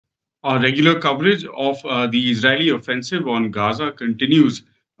Our regular coverage of the Israeli offensive on Gaza continues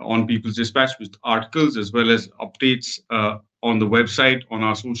on People's Dispatch with articles as well as updates on the website, on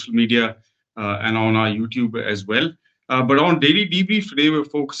our social media, and on our YouTube as well. But on Daily Debrief today,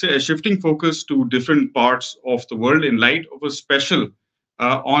 we're shifting focus to different parts of the world in light of a special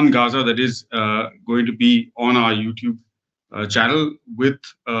on Gaza that is going to be on our YouTube channel with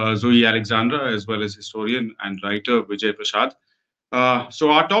Zoe Alexandra as well as historian and writer Vijay Prashad. So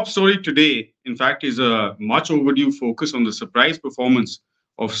our top story today, in fact, is a much overdue focus on the surprise performance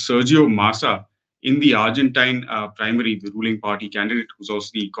of Sergio Massa in the Argentine primary. The ruling party candidate, who's also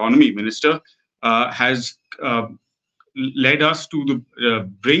the economy minister, has led us to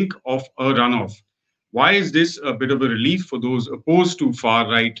the brink of a runoff. Why is this a bit of a relief for those opposed to far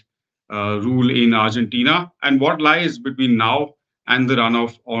right rule in Argentina? And what lies between now and the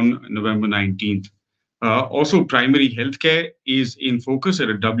runoff on November 19th? Also, primary healthcare is in focus at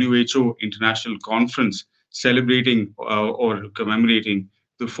a WHO international conference celebrating or commemorating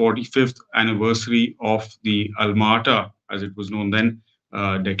the 45th anniversary of the Alma Ata, as it was known then,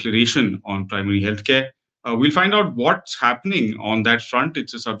 declaration on primary healthcare. We'll find out what's happening on that front.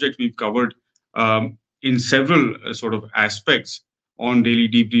 It's a subject we've covered in several sort of aspects on Daily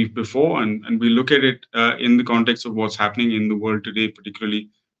Debrief before, and we look at it in the context of what's happening in the world today,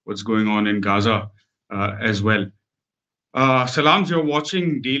 particularly what's going on in Gaza as well. Salams, you're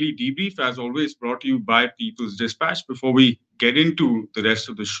watching Daily Debrief, as always, brought to you by People's Dispatch. Before we get into the rest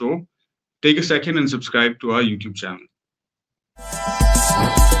of the show, take a second and subscribe to our YouTube channel.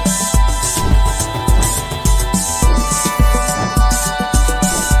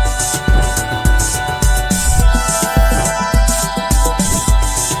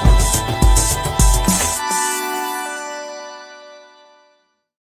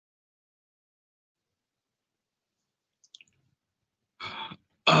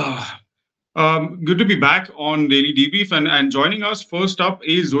 Good to be back on Daily Debrief, and joining us first up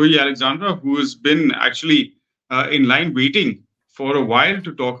is Zoe Alexandra, who has been actually in line waiting for a while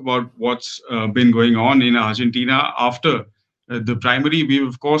to talk about what's been going on in Argentina after the primary. We've,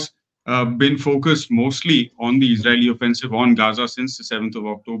 of course, been focused mostly on the Israeli offensive on Gaza since the 7th of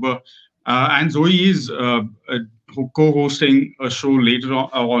October. And Zoe is co-hosting a show later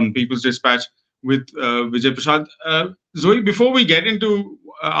on People's Dispatch with Vijay Prashad. Zoe, before we get into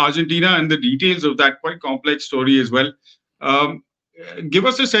Argentina and the details of that quite complex story as well, give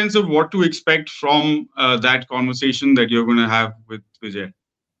us a sense of what to expect from that conversation that you're going to have with Vijay.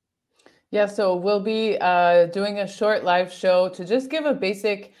 Yeah, so we'll be doing a short live show to just give a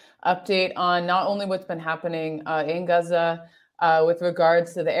basic update on not only what's been happening in Gaza with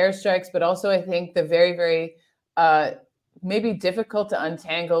regards to the airstrikes, but also I think the very, very maybe difficult to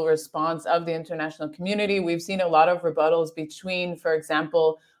untangle response of the international community. We've seen a lot of rebuttals between, for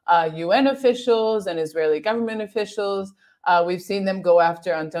example, UN officials and Israeli government officials. We've seen them go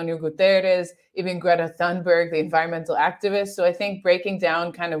after Antonio Guterres, even Greta Thunberg, the environmental activist. So I think breaking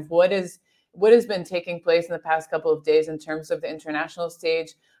down kind of what has been taking place in the past couple of days in terms of the international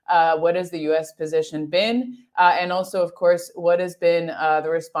stage, what has the U.S. position been, and also, of course, what has been the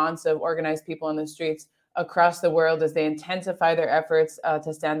response of organized people on the streets across the world as they intensify their efforts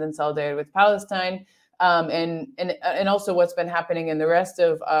to stand in solidarity with Palestine, and also what's been happening in the rest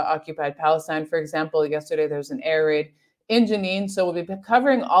of occupied Palestine. For example, yesterday there was an air raid in Jenin. So we'll be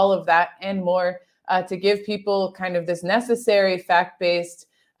covering all of that and more to give people kind of this necessary fact-based,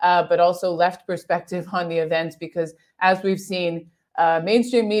 but also left perspective on the events, because as we've seen,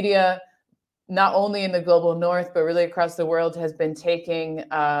 mainstream media, not only in the global north, but really across the world, has been taking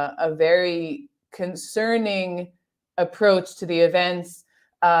a very concerning approach to the events,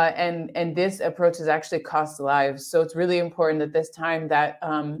 and this approach has actually cost lives. So it's really important that this time that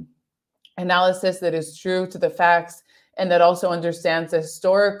analysis that is true to the facts and that also understands the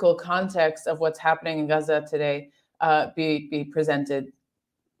historical context of what's happening in Gaza today be presented.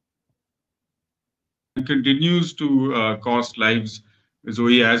 It continues to cost lives,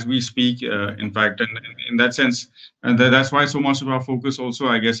 Zoe, as we speak, in fact, and in that sense, and that's why so much of our focus also,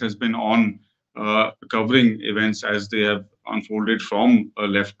 I guess, has been on covering events as they have unfolded from a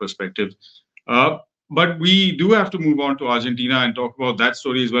left perspective. But we do have to move on to Argentina and talk about that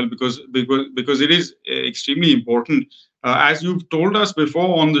story as well, because it is extremely important. As you've told us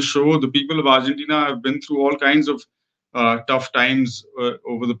before on the show, the people of Argentina have been through all kinds of tough times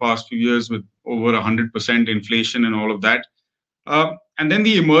over the past few years, with over 100% inflation and all of that. And then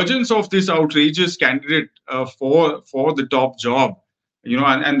the emergence of this outrageous candidate for the top job,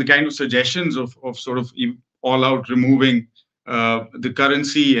 and the kind of suggestions of sort of all out removing the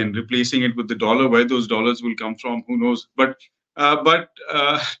currency and replacing it with the dollar. Where those dollars will come from, who knows? But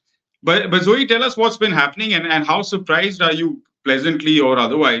But Zoe, tell us what's been happening, and how surprised are you, pleasantly or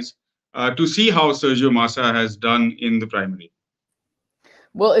otherwise, to see how Sergio Massa has done in the primary?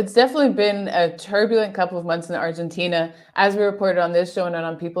 Well, it's definitely been a turbulent couple of months in Argentina. As we reported on this show and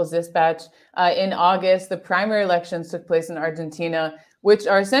on People's Dispatch, in August, the primary elections took place in Argentina, which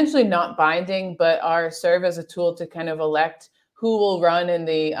are essentially not binding, but are serve as a tool to kind of elect who will run in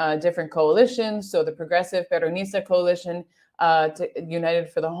the different coalitions. So the Progressive Peronista coalition, United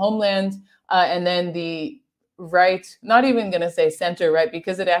for the Homeland, and then the right, not even going to say center right,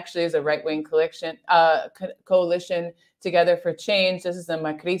 because it actually is a right-wing coalition, Together for Change. This is a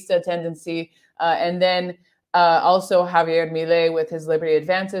Macrista tendency. And then also Javier Milei with his Liberty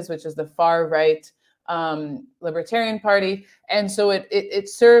Advances, which is the far right Libertarian Party. And so it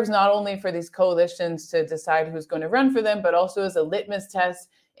serves not only for these coalitions to decide who's going to run for them, but also as a litmus test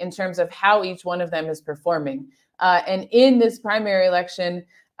in terms of how each one of them is performing. And in this primary election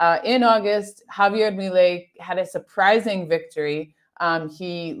in August, Javier Milei had a surprising victory.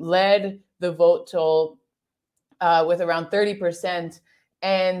 He led the vote toll with around 30%.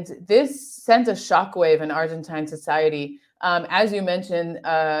 And this sent a shockwave in Argentine society. As you mentioned,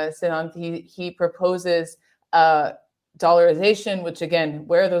 Sinan, he proposes dollarization, which again,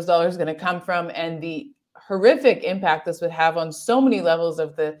 where are those dollars going to come from? And the horrific impact this would have on so many levels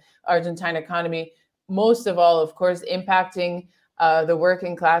of the Argentine economy, most of all, of course, impacting the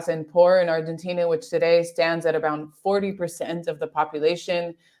working class and poor in Argentina, which today stands at around 40% of the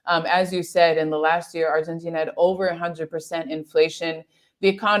population. As you said, in the last year, Argentina had over 100% inflation. The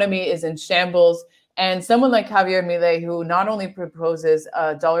economy is in shambles. And someone like Javier Milei, who not only proposes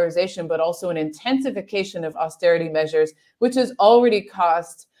dollarization, but also an intensification of austerity measures, which has already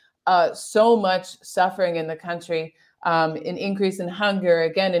caused so much suffering in the country, an increase in hunger,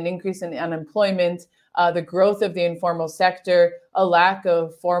 again, an increase in unemployment, the growth of the informal sector, a lack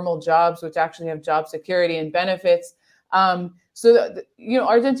of formal jobs, which actually have job security and benefits.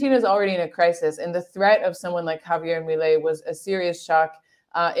 Argentina is already in a crisis, and the threat of someone like Javier Milei was a serious shock.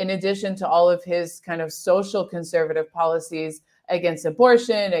 In addition to all of his kind of social conservative policies against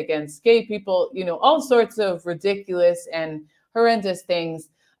abortion, against gay people, all sorts of ridiculous and horrendous things.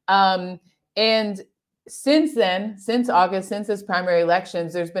 And since then, since August, since this primary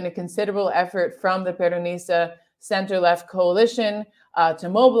elections, there's been a considerable effort from the Peronista center-left coalition to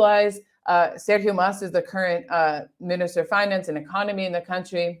mobilize. Sergio Massa is the current Minister of Finance and Economy in the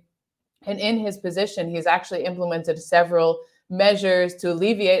country. And in his position, he's actually implemented several measures to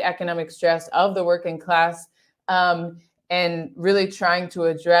alleviate economic stress of the working class, and really trying to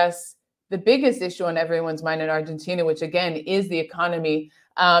address the biggest issue on everyone's mind in Argentina, which again is the economy.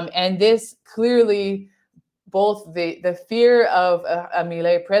 And this clearly, both the fear of a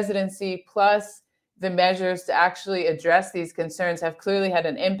Milei presidency plus the measures to actually address these concerns have clearly had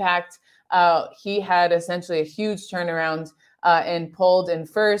an impact. He had essentially a huge turnaround and polled in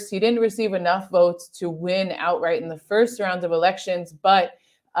first. He didn't receive enough votes to win outright in the first round of elections, but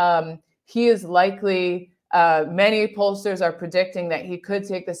he is likely, many pollsters are predicting that he could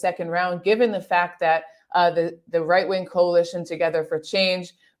take the second round, given the fact that the right-wing coalition Together for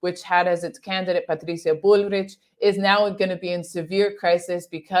Change, which had as its candidate Patricia Bullrich, is now going to be in severe crisis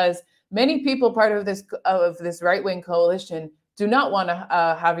because many people part of this right-wing coalition do not want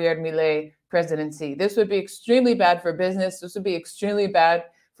a Javier Milei presidency. This would be extremely bad for business. This would be extremely bad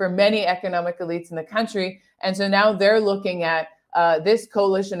for many economic elites in the country. And so now they're looking at this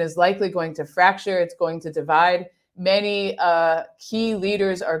coalition is likely going to fracture. It's going to divide. Many key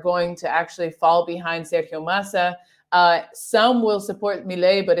leaders are going to actually fall behind Sergio Massa. Some will support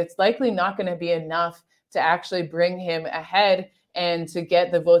Milei, but it's likely not going to be enough to actually bring him ahead and to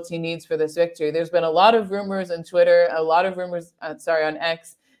get the votes he needs for this victory. There's been a lot of rumors on Twitter, a lot of rumors, on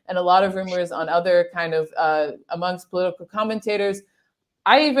X, and a lot of rumors on other kind of amongst political commentators.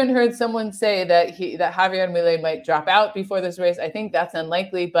 I even heard someone say that Javier Milei might drop out before this race. I think that's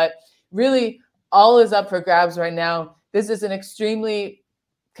unlikely, but really all is up for grabs right now. This is an extremely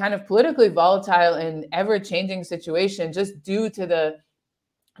kind of politically volatile and ever-changing situation just due to the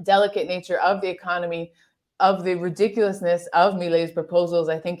delicate nature of the economy, of the ridiculousness of Milei's proposals.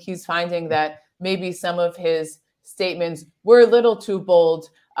 I think he's finding that maybe some of his statements were a little too bold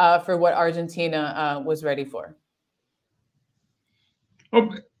for what Argentina was ready for. Oh,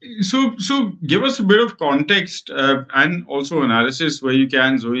 so give us a bit of context and also analysis where you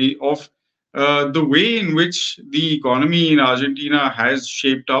can, Zoe, of the way in which the economy in Argentina has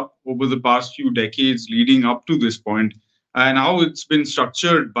shaped up over the past few decades leading up to this point, and how it's been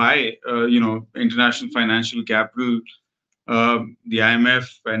structured by international financial capital, the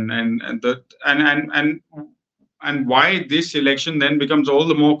IMF, and and why this election then becomes all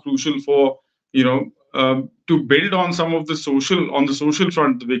the more crucial for, to build on some of the social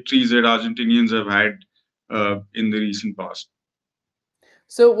front, the victories that Argentinians have had in the recent past.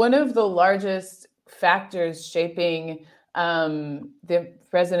 So one of the largest factors shaping the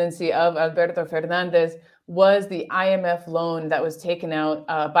presidency of Alberto Fernandez was the IMF loan that was taken out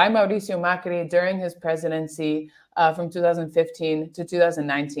by Mauricio Macri during his presidency from 2015 to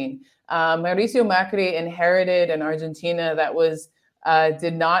 2019. Mauricio Macri inherited an Argentina that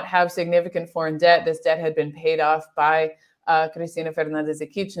did not have significant foreign debt. This debt had been paid off by Cristina Fernandez de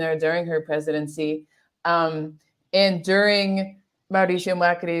Kirchner during her presidency. And during Mauricio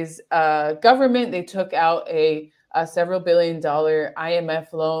Macri's government, they took out a several $billion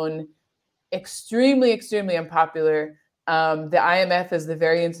IMF loan, extremely unpopular. The IMF is the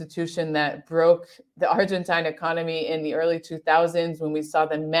very institution that broke the Argentine economy in the early 2000s when we saw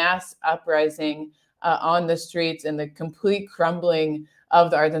the mass uprising on the streets and the complete crumbling of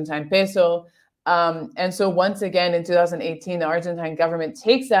the Argentine peso. And so once again, in 2018, the Argentine government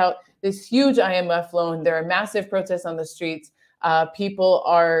takes out this huge IMF loan. There are massive protests on the streets. People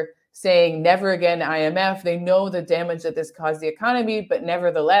are saying never again IMF. They know the damage that this caused the economy, but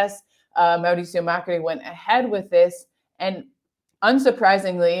nevertheless, Mauricio Macri went ahead with this. And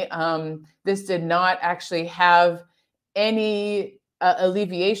unsurprisingly, this did not actually have any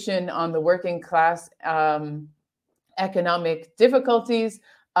alleviation on the working class economic difficulties.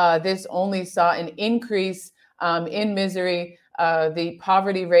 This only saw an increase in misery. The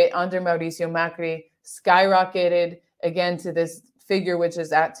poverty rate under Mauricio Macri skyrocketed again to this figure which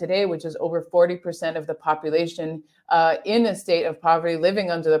is at today, which is over 40% of the population in a state of poverty, living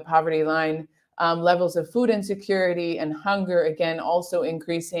under the poverty line. Levels of food insecurity and hunger, again, also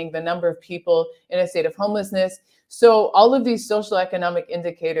increasing, the number of people in a state of homelessness. So all of these social economic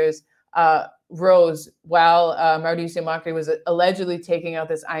indicators rose while Mauricio Macri was allegedly taking out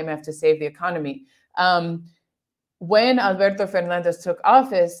this IMF to save the economy. When Alberto Fernandez took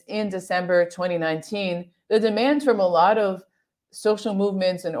office in December 2019, the demand from a lot of social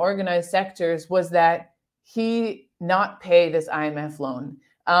movements and organized sectors was that he not pay this IMF loan.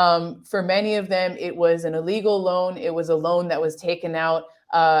 For many of them, it was an illegal loan. It was a loan that was taken out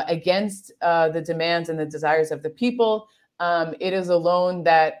against the demands and the desires of the people. It is a loan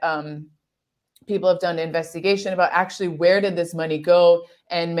that people have done an investigation about actually where did this money go,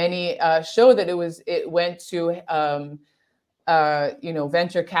 and many show that it went to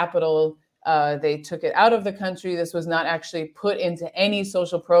venture capital. They took it out of the country. This was not actually put into any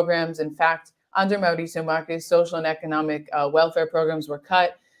social programs. In fact, under Mauricio Macri, social and economic welfare programs were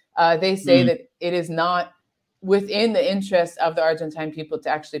cut. They say that it is not within the interest of the Argentine people to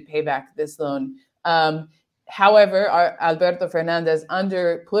actually pay back this loan. However, Alberto Fernandez,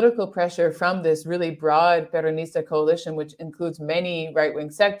 under political pressure from this really broad Peronista coalition, which includes many right-wing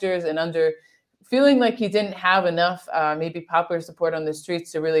sectors, and under feeling like he didn't have enough maybe popular support on the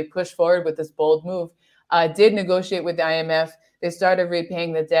streets to really push forward with this bold move, did negotiate with the IMF. They started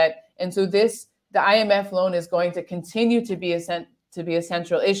repaying the debt. And so the IMF loan is going to continue to be a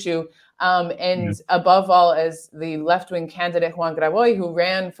central issue. Above all, as the left-wing candidate Juan Graboy, who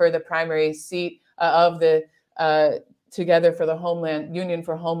ran for the primary seat of the Together for the Homeland, Union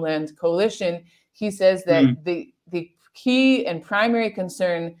for Homeland coalition, he says that the key and primary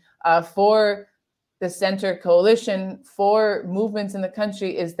concern for the center coalition, for movements in the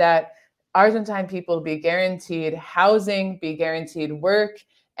country, is that Argentine people be guaranteed housing, be guaranteed work,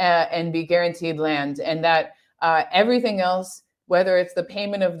 and be guaranteed land, and that everything else, whether it's the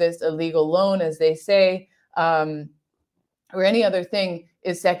payment of this illegal loan, as they say, or any other thing,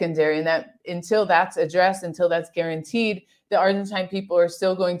 is secondary, and that until that's addressed, until that's guaranteed, the Argentine people are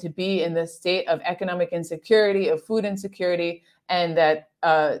still going to be in this state of economic insecurity, of food insecurity, and that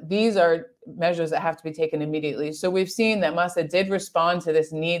these are measures that have to be taken immediately. So we've seen that Massa did respond to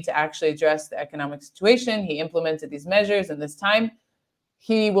this need to actually address the economic situation. He implemented these measures, and this time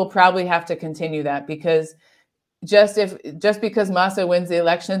he will probably have to continue that, because just because Massa wins the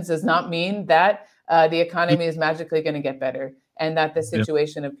elections does not mean that the economy is magically going to get better, and that the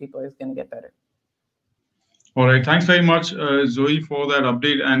situation of people is going to get better. All right. Thanks very much, Zoe, for that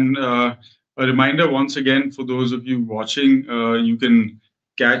update. And a reminder once again, for those of you watching, you can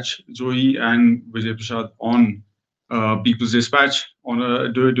catch Zoe and Vijay Prashad on People's Dispatch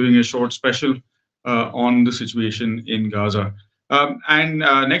on doing a short special on the situation in Gaza. And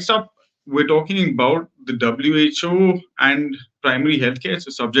next up, we're talking about the WHO and primary healthcare. It's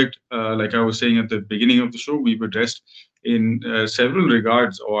a subject, like I was saying at the beginning of the show, we've addressed in several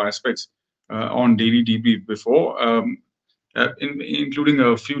regards or aspects on Daily Debrief before, including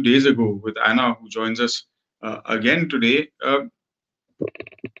a few days ago with Anna, who joins us again today.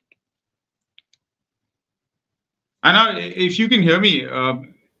 Anna, if you can hear me,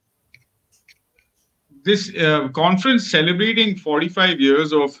 this conference celebrating 45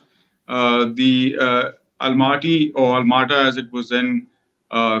 years of the Almaty, or Alma Ata as it was then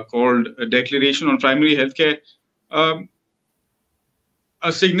called, a Declaration on Primary Healthcare, um,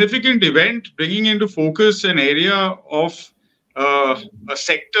 a significant event bringing into focus an area of a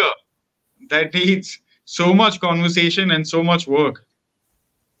sector that needs so much conversation and so much work.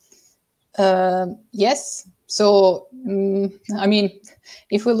 Yes. So, I mean,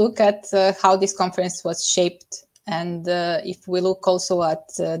 if we look at how this conference was shaped, and if we look also at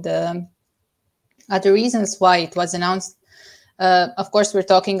the reasons why it was announced, of course, we're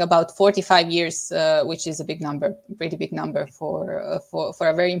talking about 45 years, which is a big number, pretty big number for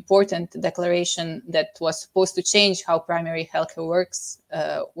a very important declaration that was supposed to change how primary healthcare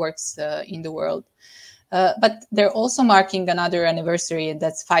works in the world. But they're also marking another anniversary, and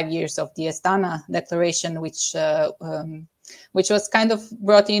that's 5 years of the Astana Declaration, which was kind of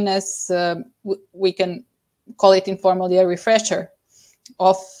brought in as we can call it informally a refresher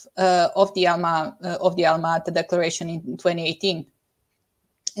of the Alma Ata Declaration in 2018.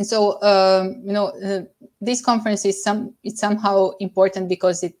 And so this conference is somehow important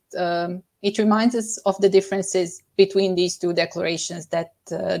because it reminds us of the differences between these two declarations that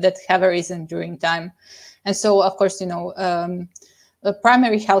have arisen during time. And so, of course,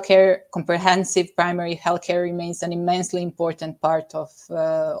 primary healthcare, comprehensive primary healthcare, remains an immensely important part of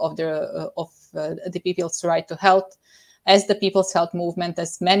the people's right to health, as the People's Health Movement,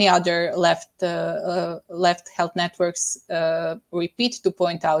 as many other left health networks repeat to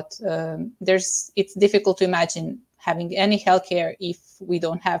point out. It's difficult to imagine having any healthcare if we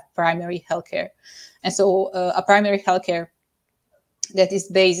don't have primary healthcare, and so a primary healthcare that is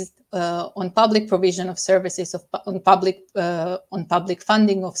based on public provision of services, on public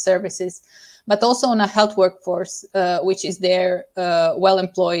funding of services, but also on a health workforce which is there, well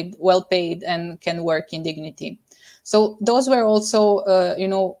employed, well paid, and can work in dignity. So those were also,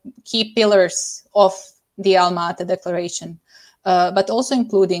 key pillars of the Alma Ata Declaration, but also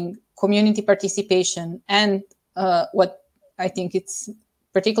including community participation and what I think it's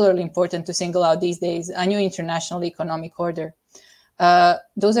particularly important to single out these days, a new international economic order.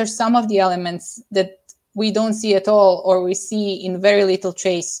 Those are some of the elements that we don't see at all, or we see in very little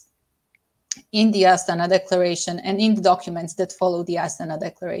trace in the Astana Declaration and in the documents that follow the Astana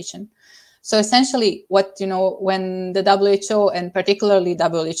Declaration. So essentially, when the WHO, and particularly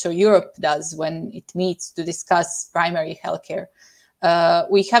WHO Europe, does when it meets to discuss primary healthcare,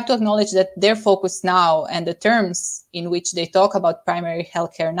 we have to acknowledge that their focus now and the terms in which they talk about primary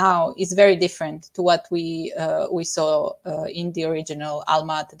healthcare now is very different to what we saw in the original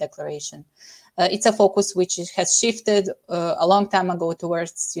Alma Ata Declaration. It's a focus which has shifted a long time ago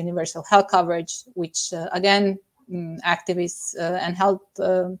towards universal health coverage, which again, activists and health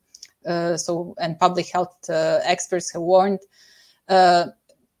and public health experts have warned,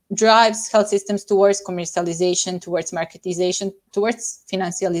 drives health systems towards commercialization, towards marketization, towards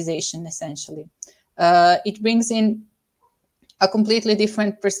financialization, essentially. It brings in a completely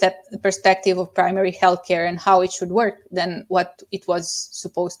different perspective of primary healthcare and how it should work than what it was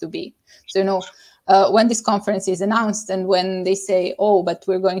supposed to be. So, when this conference is announced and when they say, oh, but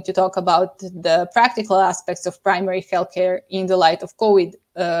we're going to talk about the practical aspects of primary healthcare in the light of COVID,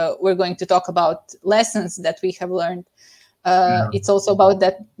 we're going to talk about lessons that we have learned. It's also about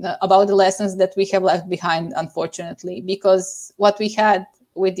the lessons that we have left behind, unfortunately, because what we had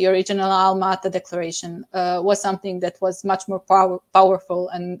with the original Alma Ata Declaration was something that was much more powerful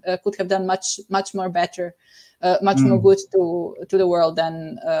and could have done much more better, much more good to the world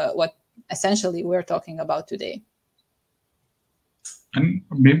than what essentially we're talking about today. And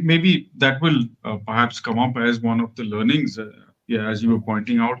maybe that will perhaps come up as one of the learnings, as you were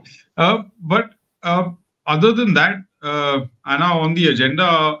pointing out. But other than that, Anna, on the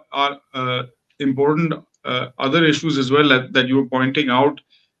agenda are important other issues as well that you were pointing out.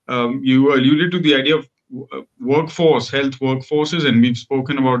 You alluded to the idea of workforce, health workforces, and we've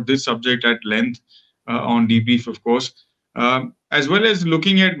spoken about this subject at length on Debrief, of course, as well as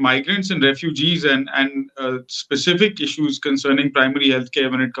looking at migrants and refugees and specific issues concerning primary healthcare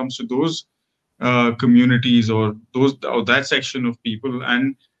when it comes to those communities or that section of people.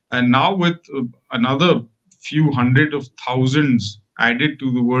 And now with another few hundred of thousands added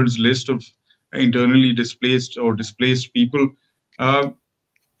to the world's list of internally displaced or displaced people,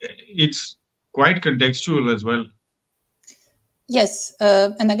 it's quite contextual as well. Yes,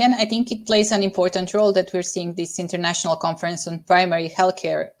 and again, I think it plays an important role that we're seeing this international conference on primary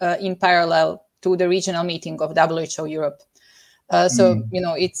healthcare in parallel to the regional meeting of WHO Europe. So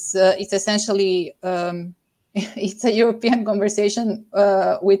it's essentially it's a European conversation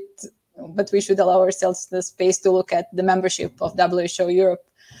but we should allow ourselves the space to look at the membership of WHO Europe,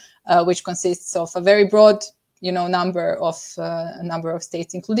 which consists of a very broad number of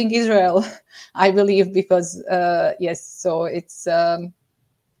states, including Israel, I believe, because yes, so it's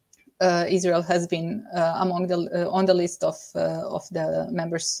Israel has been among the on the list of the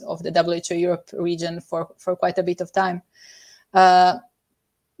members of the WHO Europe region for quite a bit of time.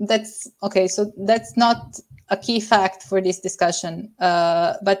 That's okay. So that's not a key fact for this discussion,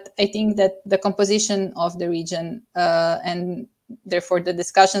 but I think that the composition of the region and therefore the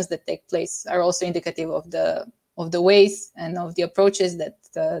discussions that take place are also indicative of the ways and of the approaches that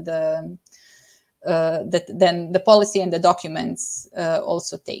that then the policy and the documents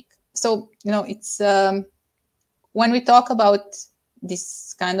also take. So it's when we talk about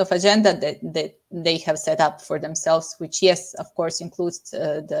this kind of agenda that they have set up for themselves, which yes, of course, includes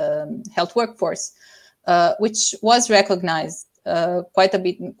the health workforce, which was recognized quite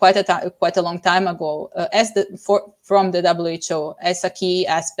a long time ago from the WHO as a key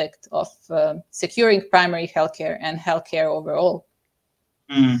aspect of securing primary healthcare and healthcare overall.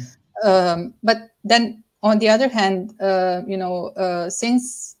 But then, on the other hand,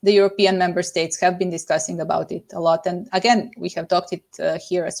 since the European member states have been discussing about it a lot, and again we have talked it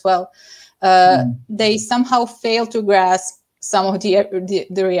here as well, they somehow fail to grasp some of the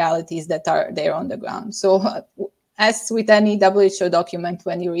realities that are there on the ground. So. As with any WHO document,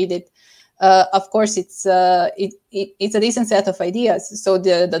 when you read it, of course, it's a decent set of ideas. So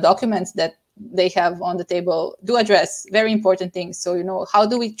the documents that they have on the table do address very important things. So how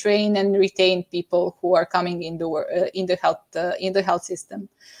do we train and retain people who are coming in the health system?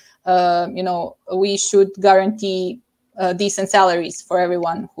 We should guarantee decent salaries for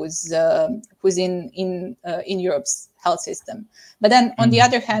everyone who's in Europe's health system. But then on the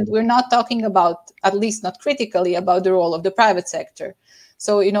other hand, we're not talking about, at least not critically, about the role of the private sector.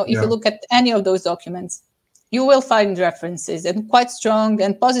 So, if you look at any of those documents, you will find references, and quite strong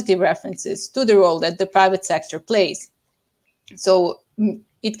and positive references, to the role that the private sector plays. So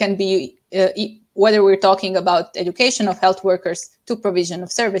it can be whether we're talking about education of health workers to provision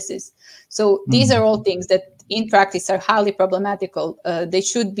of services. So these are all things that in practice are highly problematical. They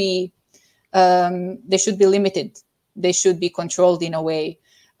should be limited. They should be controlled in a way.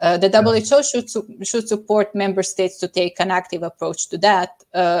 The WHO should support member states to take an active approach to that,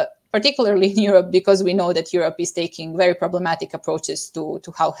 particularly in Europe, because we know that Europe is taking very problematic approaches to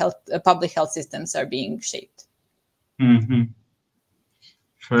how public health systems are being shaped. Fair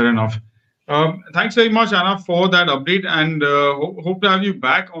enough. Thanks very much, Anna, for that update, and hope to have you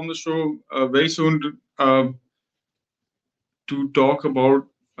back on the show very soon to talk about,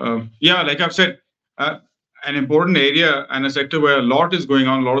 like I've said, an important area and a sector where a lot is going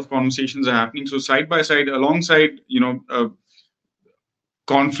on, a lot of conversations are happening. So side by side, alongside,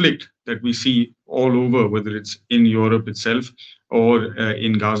 conflict that we see all over, whether it's in Europe itself or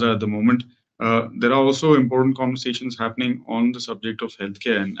in Gaza at the moment, there are also important conversations happening on the subject of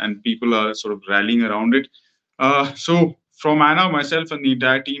healthcare, and people are sort of rallying around it. So from Anna, myself, and the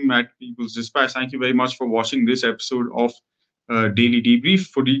entire team at People's Dispatch, thank you very much for watching this episode of Daily Debrief.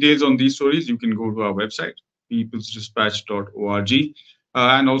 For details on these stories, you can go to our website, peoplesdispatch.org.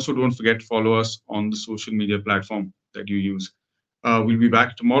 And also don't forget to follow us on the social media platform that you use. We'll be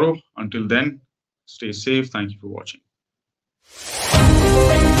back tomorrow. Until then, stay safe. Thank you for watching.